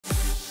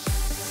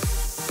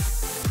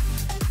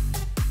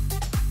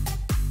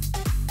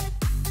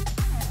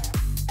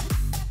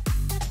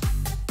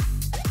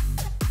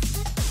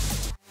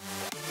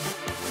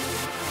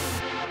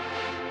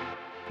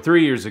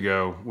3 years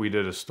ago, I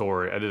did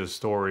a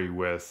story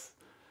with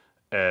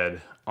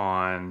Ed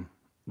on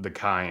the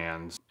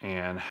Cayennes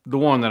and the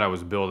one that I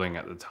was building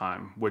at the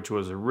time, which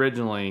was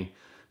originally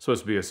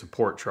supposed to be a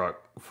support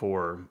truck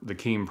for the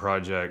Keem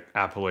Project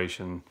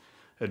Appalachian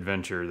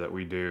adventure that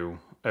we do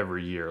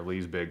every year,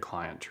 Lee's big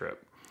client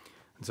trip.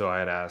 And so I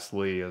had asked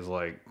Lee, I was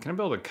like, can I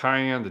build a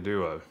Cayenne to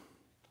do a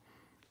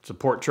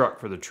support truck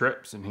for the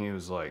trips? And he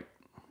was like,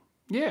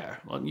 yeah,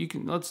 well, you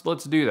can, let's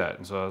do that.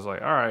 And so I was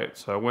like, all right.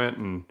 So I went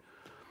and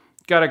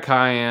got a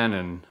Cayenne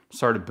and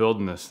started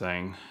building this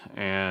thing.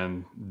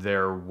 And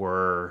there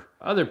were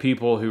other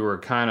people who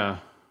were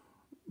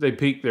they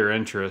piqued their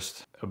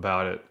interest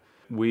about it.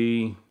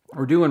 We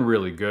were doing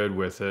really good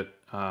with it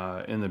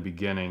in the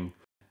beginning.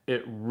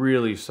 It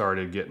really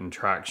started getting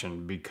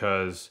traction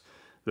because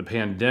the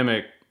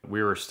pandemic,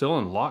 we were still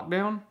in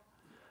lockdown,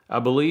 I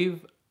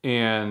believe.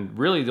 And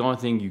really the only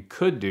thing you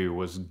could do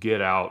was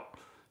get out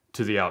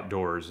to the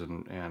outdoors.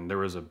 And there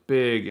was a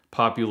big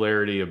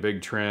popularity, a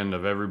big trend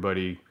of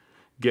everybody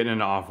getting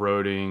into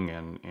off-roading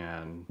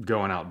and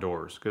going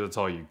outdoors because that's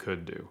all you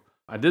could do.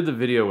 I did the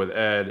video with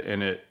Ed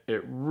and it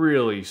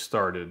really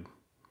started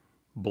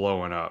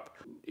blowing up.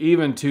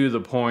 Even to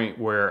the point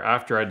where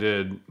after I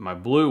did my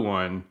blue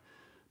one,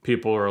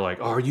 people were like,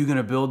 oh, are you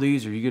gonna build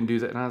these? Are you gonna do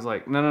that? And I was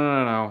like,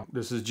 no.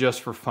 This is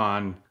just for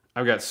fun.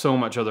 I've got so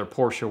much other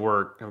Porsche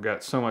work. I've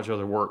got so much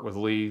other work with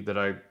Lee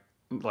that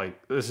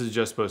this is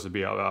just supposed to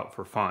be out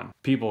for fun.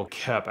 People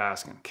kept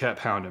asking, kept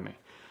hounding me.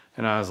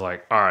 And I was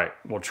like, all right,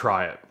 we'll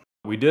try it.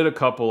 We did a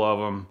couple of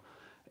them.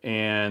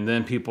 And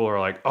then people are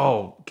like,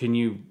 oh,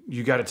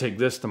 you got to take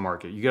this to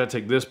market. You got to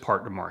take this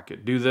part to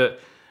market. Do that.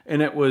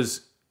 And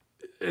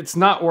it's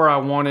not where I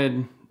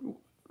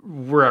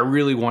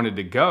really wanted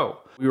to go.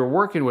 We were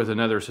working with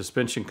another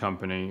suspension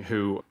company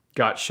who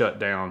got shut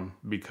down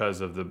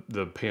because of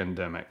the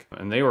pandemic.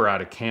 And they were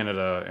out of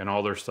Canada and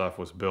all their stuff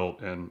was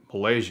built in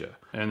Malaysia.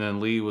 And then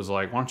Lee was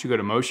like, why don't you go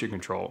to Motion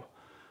Control?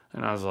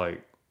 And I was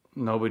like,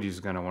 nobody's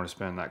gonna want to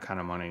spend that kind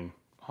of money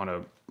on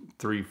a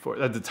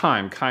at the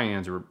time,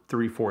 Cayennes were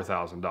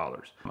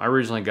 $4,000. I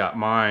originally got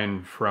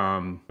mine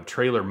from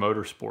Trailer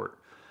Motorsport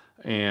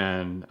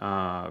and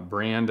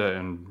Branda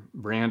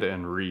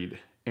and Reed.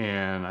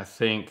 And I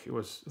think it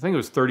was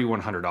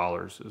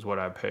 $3,100 is what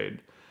I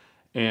paid.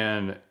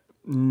 And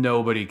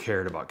nobody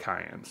cared about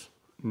Cayennes.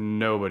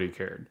 Nobody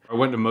cared. I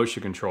went to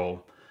Motion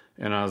Control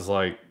and I was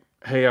like,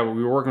 hey,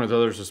 we were working with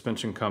another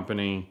suspension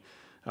company.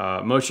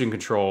 Motion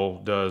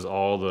Control does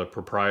all the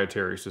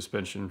proprietary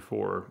suspension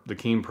for the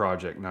Keem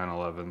Project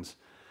 911s.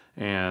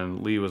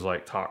 And Lee was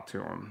like, talk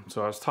to him.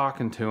 So I was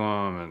talking to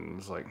him and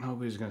it's like,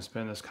 nobody's gonna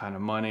spend this kind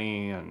of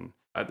money. And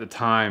at the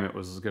time it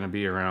was gonna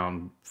be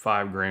around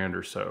 $5,000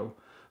 or so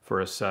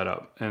for a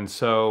setup. And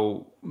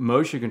so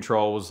Motion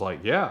Control was like,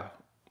 yeah,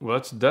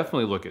 let's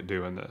definitely look at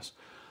doing this.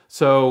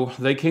 So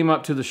they came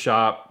up to the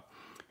shop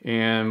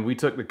and we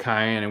took the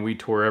Cayenne and we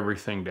tore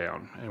everything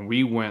down. And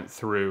we went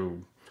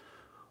through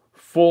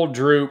full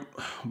droop,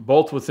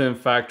 both within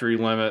factory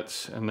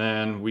limits. And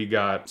then we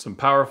got some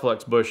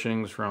PowerFlex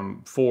bushings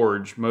from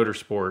Forge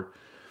Motorsport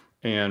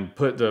and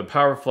put the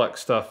PowerFlex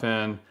stuff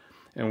in.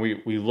 And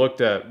we looked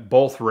at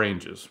both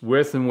ranges,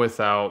 with and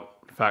without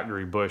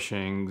factory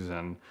bushings,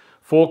 and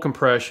full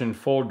compression,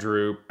 full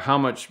droop, how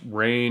much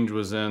range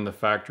was in the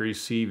factory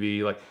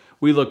CV. Like,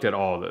 we looked at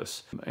all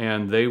this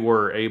and they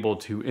were able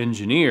to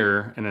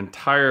engineer an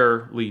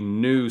entirely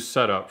new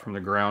setup from the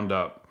ground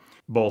up,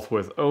 both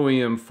with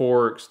OEM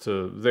forks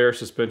to their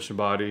suspension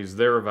bodies,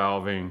 their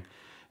valving.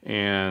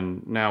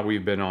 And now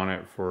we've been on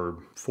it for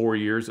 4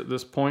 years at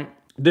this point.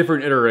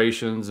 Different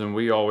iterations, and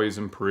we always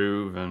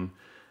improve, and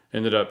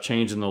ended up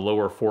changing the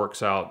lower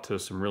forks out to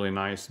some really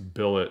nice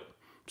billet,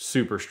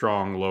 super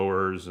strong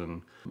lowers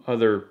and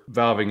other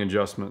valving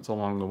adjustments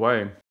along the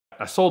way.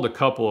 I sold a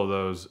couple of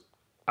those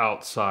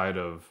outside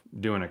of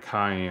doing a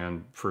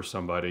Cayenne for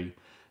somebody,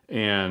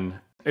 and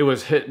it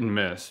was hit and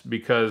miss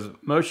because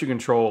Motion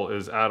Control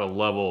is at a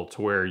level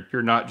to where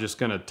you're not just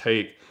gonna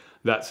take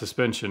that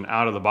suspension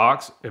out of the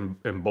box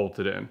and bolt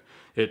it in.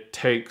 It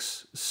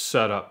takes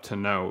setup to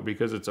know,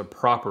 because it's a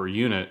proper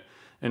unit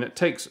and it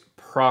takes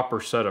proper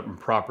setup and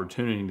proper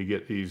tuning to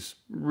get these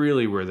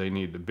really where they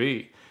need to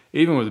be,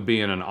 even with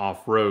being an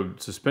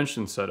off-road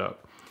suspension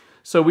setup.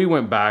 So we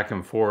went back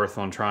and forth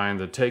on trying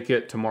to take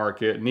it to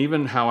market, and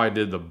even how I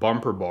did the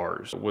bumper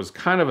bars was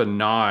kind of a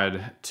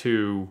nod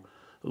to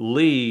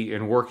Lee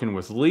and working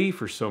with Lee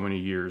for so many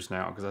years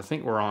now, because I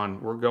think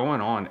we're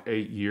going on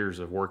 8 years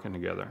of working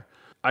together.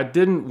 I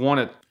didn't want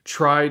to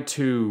try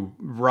to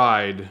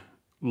ride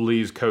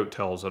Lee's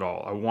coattails at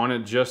all. I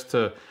wanted just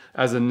to,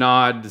 as a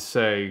nod, to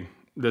say,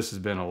 this has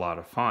been a lot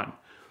of fun.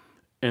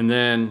 And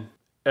then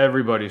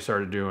everybody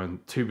started doing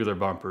tubular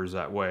bumpers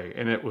that way.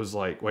 And it was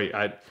like, wait,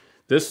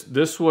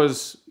 this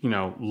was,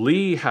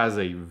 Lee has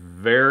a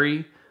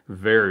very,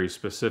 very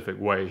specific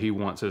way he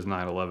wants his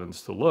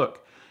 911s to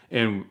look.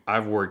 And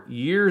I've worked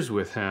years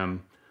with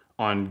him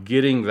on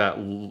getting that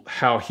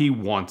how he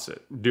wants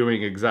it,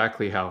 doing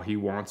exactly how he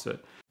wants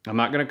it. I'm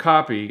not going to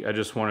copy. I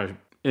just want to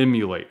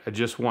emulate. I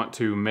just want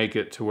to make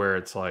it to where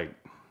it's like,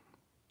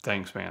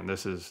 thanks, man.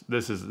 This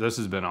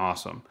has been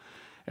awesome.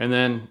 And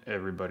then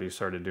everybody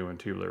started doing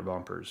tubular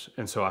bumpers.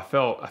 And so I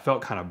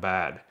felt kind of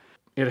bad.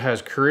 It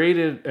has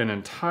created an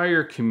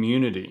entire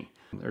community.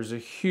 There's a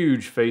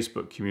huge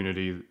Facebook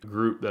community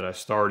group that I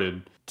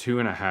started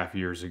 2.5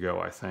 years ago,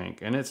 I think,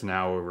 and it's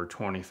now over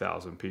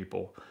 20,000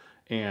 people.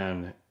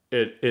 And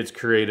it's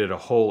created a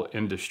whole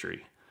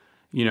industry,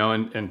 you know,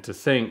 and to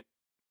think,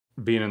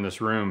 being in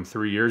this room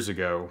 3 years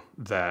ago,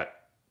 that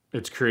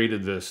it's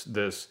created this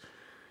 $1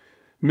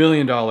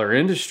 million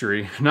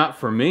industry, not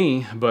for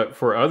me, but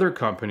for other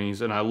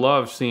companies. And I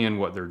love seeing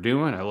what they're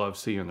doing. I love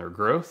seeing their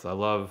growth. I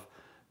love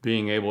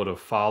being able to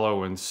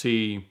follow and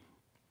see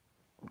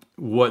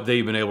what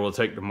they've been able to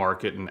take to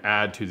market and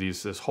add to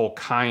this whole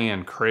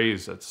Cayenne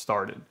craze that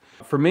started.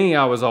 For me,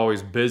 I was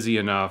always busy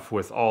enough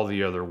with all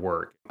the other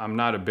work. I'm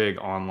not a big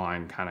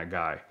online kind of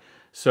guy.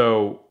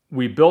 So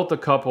we built a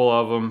couple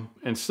of them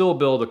and still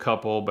build a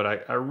couple,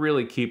 but I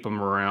really keep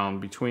them around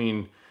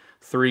between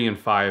 3 and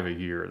 5 a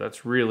year.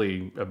 That's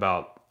really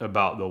about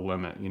the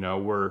limit. You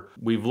know,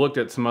 we've looked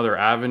at some other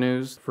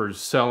avenues for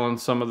selling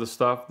some of the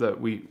stuff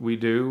that we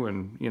do,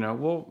 and you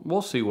know,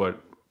 we'll see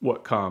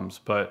what comes.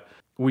 But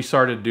we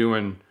started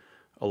doing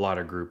a lot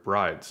of group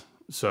rides.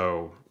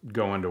 So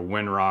going to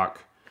Winrock,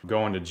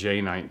 going to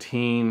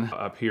J19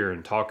 up here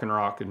in Talking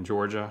Rock in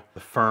Georgia, the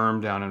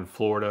Firm down in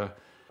Florida,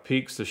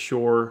 Peaks to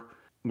Shore,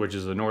 which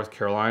is a North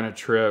Carolina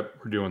trip.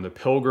 We're doing the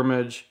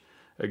Pilgrimage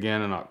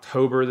again in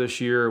October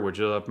this year, which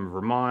is up in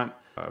Vermont.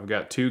 I've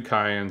got 2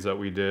 Cayennes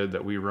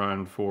that we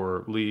run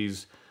for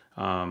Lee's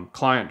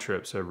client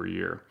trips every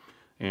year.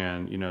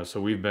 And, you know, so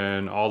we've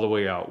been all the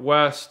way out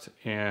west,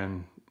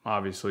 and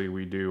obviously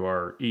we do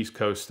our East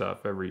Coast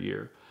stuff every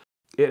year.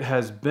 It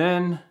has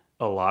been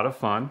a lot of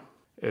fun.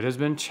 It has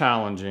been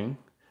challenging,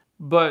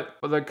 but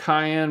the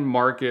Cayenne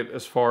market,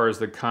 as far as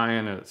the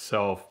Cayenne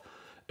itself,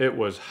 it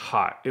was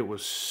hot. It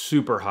was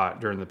super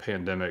hot during the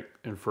pandemic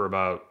and for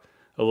about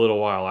a little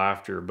while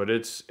after, but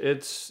it's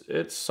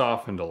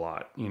softened a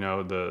lot. You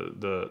know,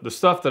 the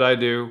stuff that I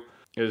do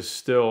is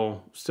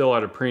still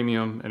at a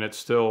premium, and it's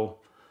still,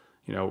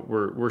 you know,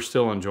 we're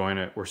still enjoying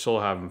it. We're still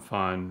having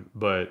fun,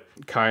 but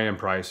Cayenne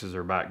prices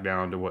are back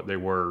down to what they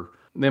were.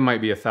 They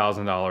might be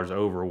 $1,000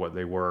 over what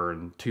they were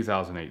in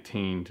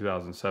 2018,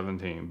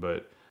 2017,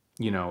 but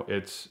you know,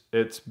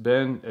 it's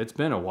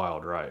been a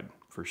wild ride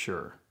for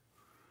sure.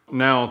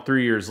 Now,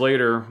 3 years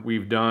later,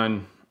 we've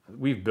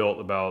built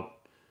about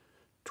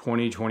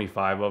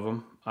 25 of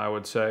them, I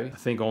would say. I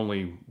think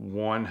only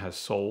one has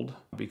sold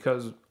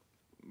because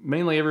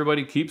mainly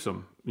everybody keeps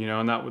them, you know,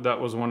 and that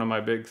was one of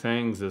my big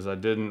things. Is I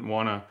didn't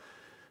want to,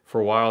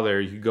 for a while there,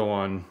 you could go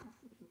on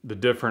the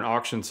different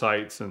auction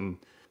sites and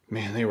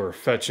man, they were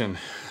fetching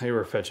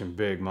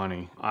big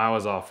money. I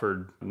was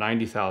offered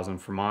 $90,000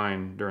 for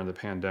mine during the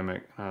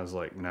pandemic. I was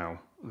like, no.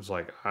 I was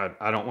like,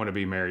 I don't want to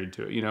be married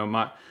to it. You know,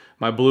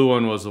 my blue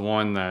one was the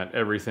one that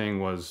everything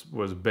was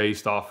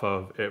based off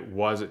of. It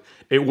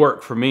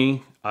worked for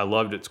me. I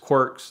loved its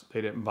quirks.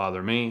 They didn't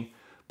bother me,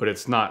 but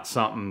it's not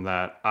something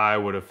that I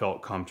would have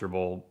felt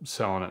comfortable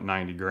selling at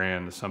 90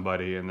 grand to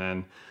somebody. And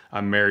then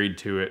I'm married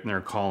to it and they're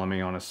calling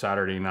me on a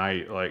Saturday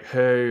night like,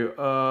 hey,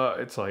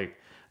 it's like,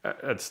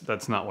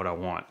 that's not what I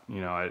want. You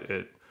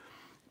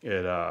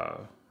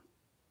know,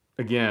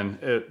 again,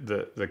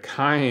 the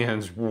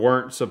Cayennes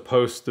weren't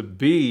supposed to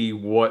be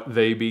what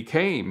they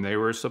became. They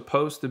were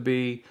supposed to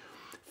be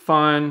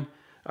fun.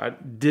 I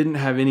didn't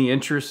have any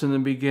interest in the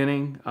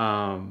beginning.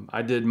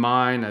 I did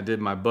mine, I did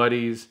my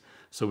buddies,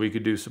 so we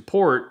could do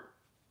support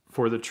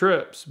for the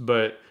trips.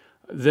 But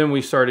then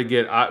we started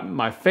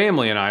my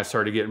family and I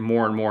started getting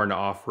more and more into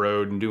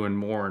off-road and doing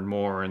more and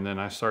more. And then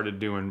I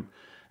started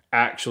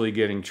actually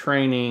getting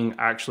training,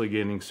 actually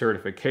getting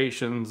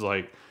certifications,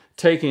 like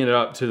taking it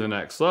up to the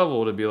next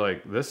level to be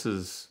like, this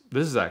is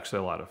actually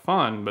a lot of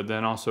fun. But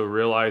then also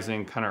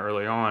realizing kind of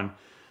early on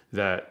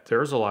that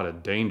there's a lot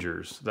of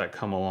dangers that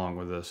come along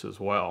with this as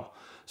well.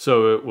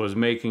 So it was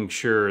making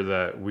sure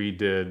that we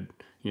did,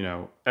 you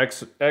know,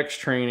 X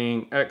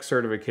training, X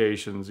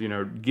certifications, you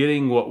know,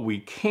 getting what we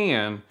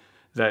can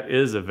that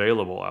is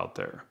available out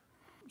there.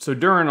 So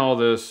during all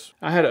this,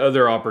 I had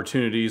other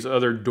opportunities,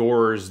 other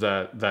doors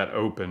that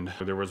opened.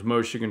 There was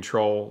motion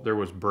control, there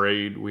was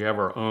braid. We have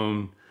our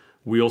own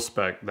wheel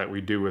spec that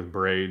we do with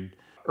braid.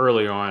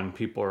 Early on,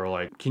 people are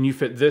like, can you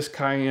fit this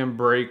Cayenne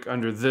brake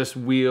under this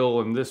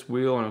wheel and this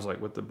wheel? And I was like,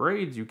 with the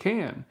braids, you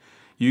can.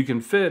 You can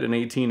fit an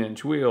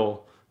 18-inch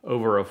wheel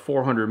over a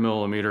 400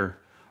 millimeter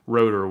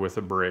rotor with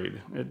a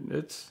braid.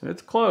 It's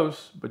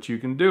close, but you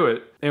can do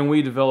it. And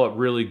we developed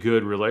really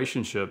good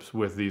relationships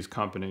with these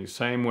companies.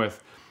 Same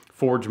with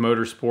Forge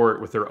Motorsport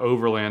with their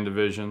Overland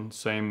division.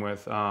 Same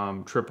with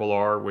Triple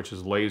R, which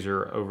is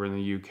laser over in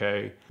the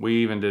UK. We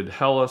even did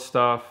Hella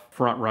stuff.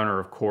 Front Runner,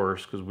 of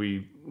course, because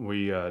we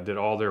did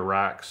all their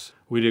racks.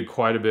 We did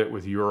quite a bit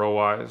with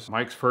Eurowise.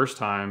 Mike's first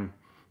time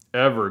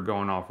ever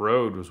going off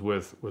road was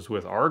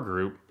with our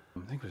group. I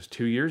think it was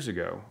 2 years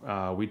ago.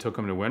 We took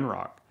him to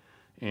Winrock,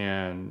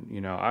 and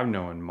you know, I've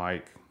known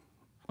Mike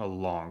a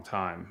long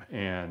time,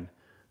 and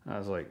I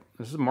was like,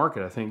 this is a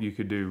market I think you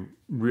could do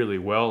really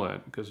well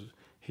in, because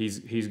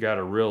he's got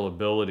a real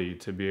ability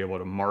to be able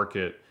to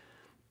market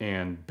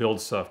and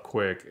build stuff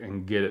quick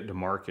and get it to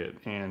market.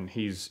 And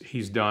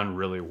he's done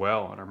really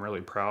well, and I'm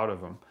really proud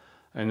of him.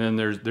 And then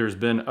there's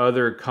been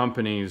other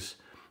companies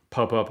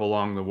pop up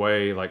along the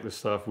way, like the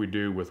stuff we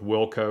do with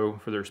Wilco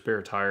for their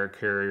spare tire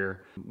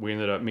carrier. We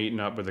ended up meeting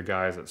up with the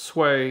guys at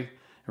Sway,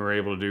 and we're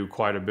able to do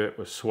quite a bit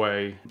with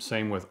Sway.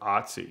 Same with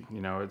Otzi. You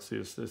know, it's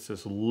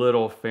this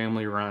little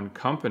family-run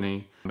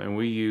company, and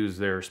we use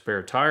their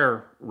spare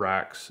tire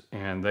racks,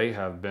 and they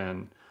have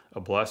been a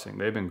blessing.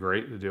 They've been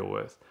great to deal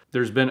with.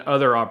 There's been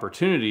other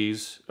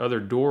opportunities, other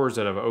doors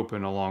that have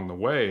opened along the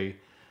way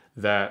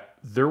that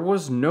there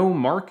was no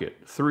market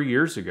 3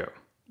 years ago.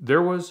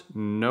 There was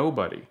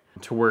nobody,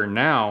 to where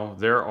now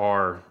there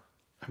are,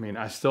 I mean,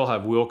 I still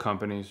have wheel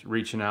companies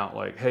reaching out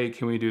like, hey,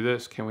 can we do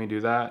this? Can we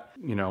do that?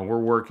 You know, we're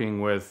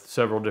working with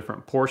several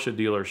different Porsche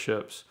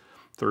dealerships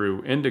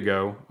through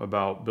Indigo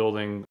about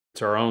building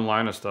our own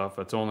line of stuff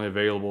that's only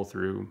available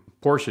through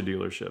Porsche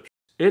dealerships.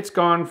 It's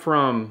gone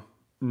from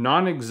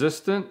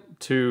non-existent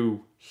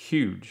to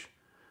huge.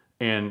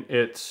 And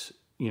it's,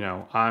 you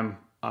know, I'm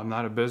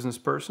not a business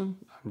person.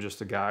 I'm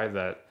just a guy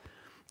that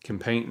can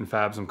paint and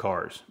fab some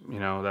cars. You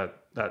know,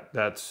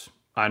 that's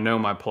I know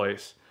my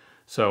place.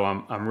 So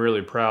I'm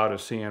really proud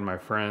of seeing my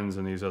friends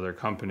and these other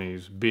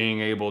companies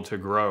being able to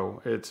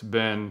grow. It's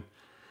been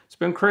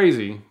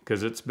crazy,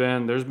 because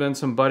there's been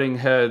some butting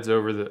heads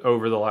over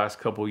the last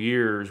couple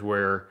years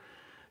where,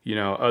 you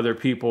know, other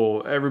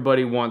people,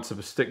 everybody wants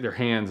to stick their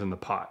hands in the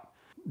pot.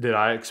 Did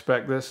I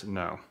expect this?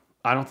 No.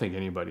 I don't think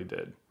anybody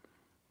did.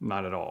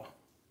 Not at all.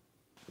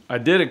 I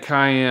did a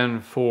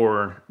Cayenne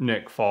for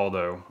Nick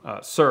Faldo.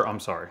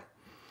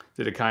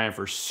 Did a Cayenne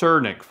for Sir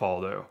Nick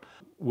Faldo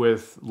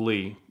with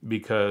Lee,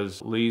 because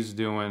Lee's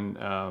doing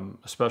a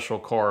special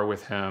car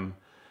with him,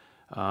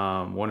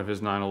 one of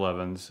his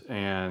 911s,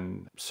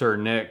 and Sir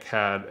Nick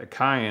had a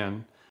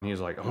Cayenne, and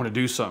he's like, I want to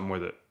do something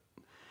with it.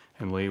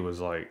 And Lee was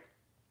like,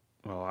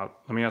 well,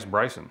 let me ask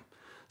Bryson.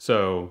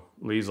 So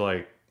Lee's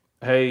like,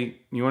 hey,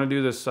 you want to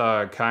do this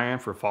Cayenne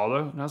for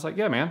Faldo? And I was like,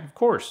 yeah, man, of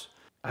course.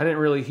 I didn't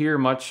really hear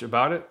much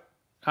about it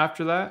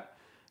after that.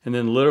 And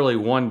then literally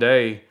one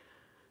day,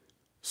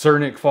 Sir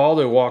Nick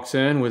Faldo walks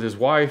in with his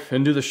wife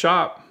into the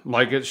shop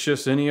like it's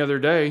just any other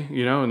day,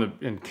 you know,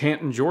 in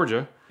Canton,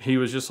 Georgia. He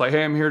was just like,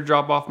 hey, I'm here to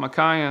drop off my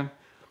Cayenne.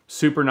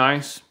 Super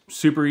nice,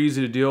 super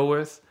easy to deal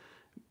with.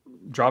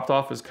 Dropped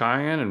off his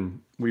Cayenne,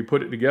 and we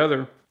put it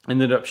together.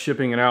 Ended up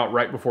shipping it out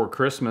right before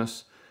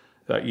Christmas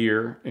that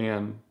year.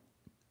 And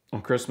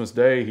on Christmas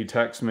Day, he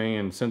texts me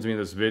and sends me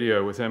this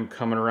video with him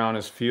coming around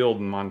his field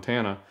in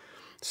Montana,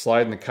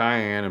 sliding the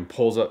Cayenne, and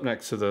pulls up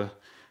next to the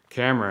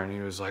camera, and he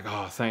was like,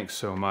 oh, thanks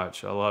so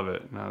much. I love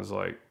it. And I was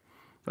like,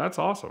 that's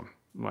awesome.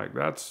 Like,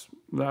 that's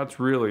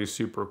really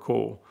super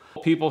cool.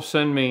 People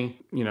send me,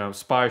 you know,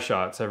 spy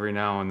shots every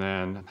now and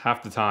then.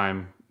 Half the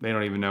time, they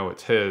don't even know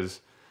it's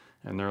his.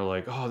 And they're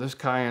like, oh, this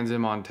Cayenne's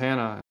in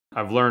Montana.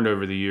 I've learned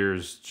over the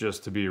years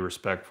just to be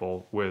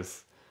respectful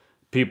with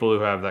people who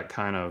have that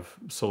kind of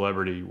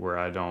celebrity, where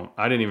I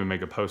didn't even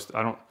make a post.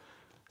 I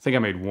think I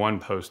made one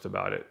post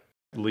about it.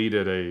 Lee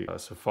did a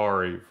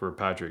safari for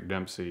Patrick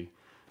Dempsey,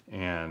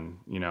 and,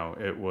 you know,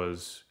 it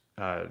was,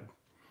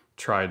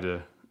 tried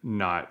to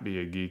not be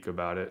a geek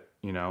about it,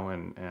 you know,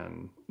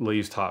 and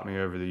Lee's taught me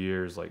over the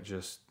years, like,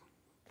 just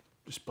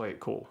play it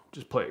cool.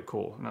 Just play it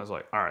cool. And I was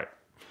like, all right.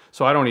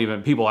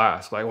 So people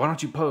ask, like, why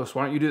don't you post?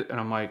 Why don't you do it? And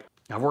I'm like,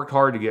 I've worked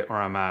hard to get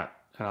where I'm at,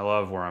 and I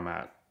love where I'm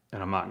at,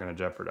 and I'm not going to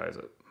jeopardize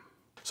it.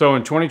 So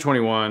in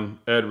 2021,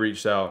 Ed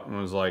reached out and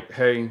was like,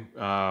 hey,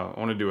 I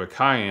want to do a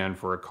Cayenne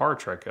for a Car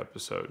Trek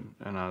episode.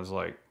 And I was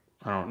like,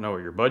 I don't know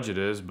what your budget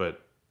is,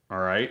 but all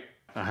right.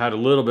 I had a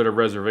little bit of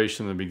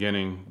reservation in the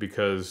beginning,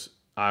 because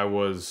I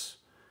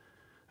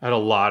had a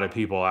lot of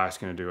people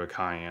asking to do a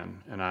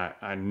Cayenne, and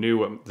I knew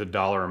what the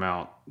dollar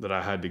amount that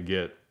I had to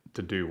get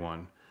to do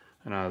one.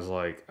 And I was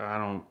like, I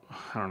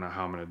don't know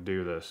how I'm going to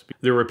do this.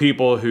 There were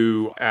people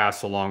who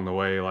asked along the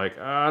way, like,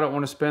 I don't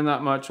want to spend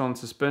that much on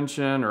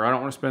suspension, or I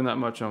don't want to spend that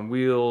much on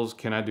wheels.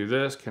 Can I do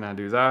this? Can I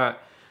do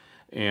that?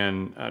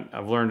 And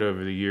I've learned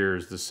over the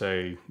years to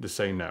say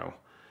no.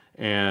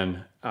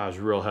 And I was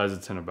real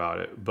hesitant about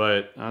it.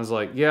 But I was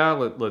like, yeah,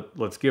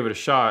 let's give it a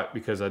shot,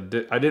 because I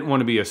didn't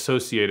want to be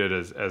associated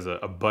as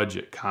a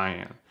budget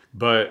Cayenne.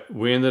 But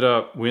we ended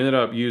up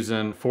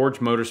using Forge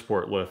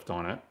Motorsport lift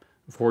on it.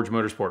 Forge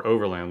Motorsport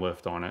Overland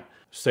lift on it,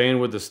 staying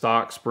with the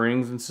stock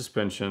springs and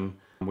suspension.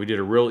 We did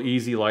a real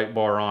easy light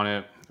bar on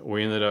it.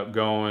 We ended up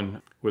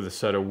going with a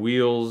set of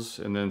wheels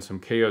and then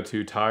some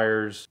KO2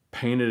 tires,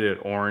 painted it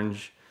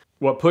orange.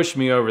 What pushed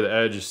me over the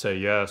edge to say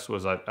yes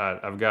was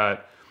I've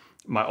got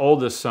my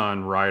oldest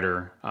son,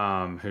 Ryder,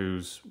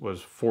 who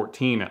was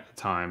 14 at the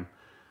time.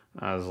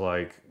 I was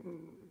like,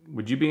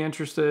 would you be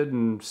interested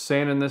in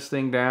sanding this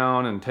thing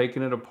down and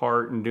taking it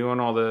apart and doing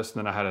all this? And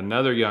then I had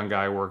another young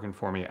guy working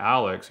for me,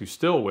 Alex, who's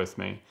still with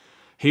me.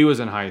 He was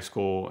in high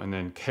school. And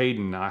then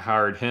Caden, I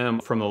hired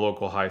him from the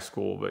local high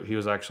school, but he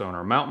was actually on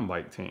our mountain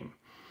bike team.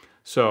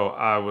 So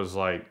I was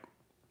like,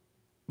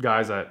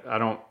 guys,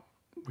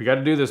 we got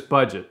to do this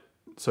budget.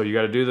 So you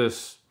got to do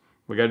this,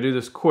 we got to do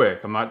this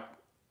quick.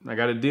 I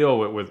got to deal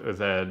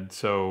with Ed.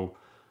 So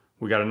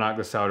we got to knock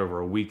this out over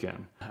a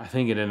weekend. I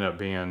think it ended up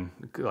being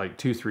like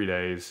 2-3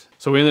 days.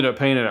 So we ended up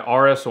painting it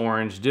RS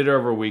orange, did it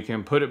over a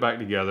weekend, put it back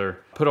together,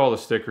 put all the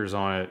stickers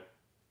on it,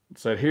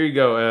 said, here you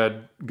go,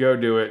 Ed, go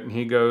do it. And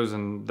he goes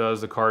and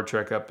does the Car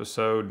Trek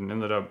episode and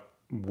ended up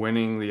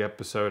winning the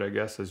episode, I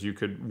guess, as you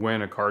could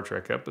win a Car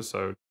Trek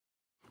episode.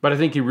 But I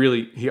think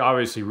he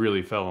obviously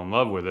really fell in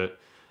love with it.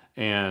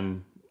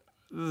 And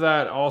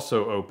that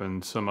also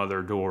opened some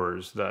other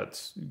doors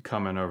that's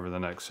coming over the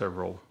next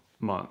several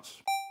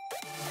months.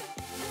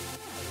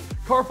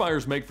 Car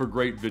fires make for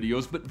great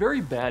videos, but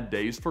very bad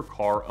days for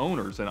car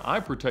owners, and I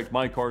protect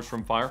my cars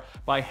from fire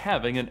by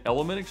having an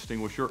element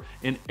extinguisher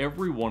in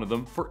every one of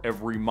them for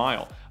every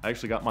mile. I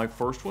actually got my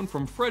first one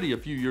from Freddie a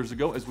few years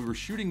ago as we were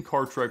shooting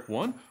Car Trek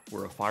 1,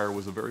 where a fire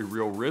was a very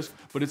real risk,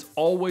 but it's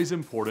always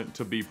important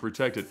to be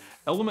protected.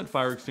 Element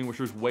fire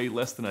extinguishers weigh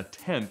less than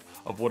 1/10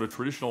 of what a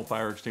traditional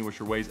fire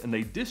extinguisher weighs, and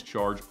they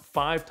discharge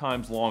 5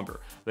 times longer.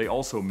 They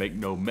also make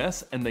no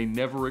mess, and they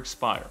never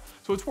expire.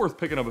 So it's worth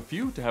picking up a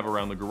few to have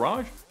around the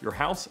garage, your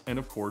house, and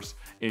of course,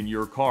 in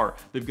your car.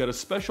 They've got a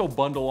special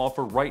bundle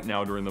offer right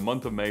now during the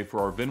month of May for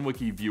our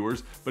VINwiki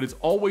viewers, but it's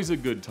always a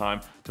good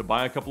time to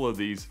buy a couple of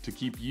these to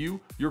keep you,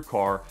 your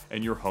car,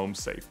 and your home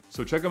safe.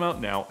 So check them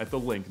out now at the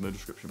link in the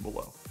description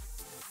below.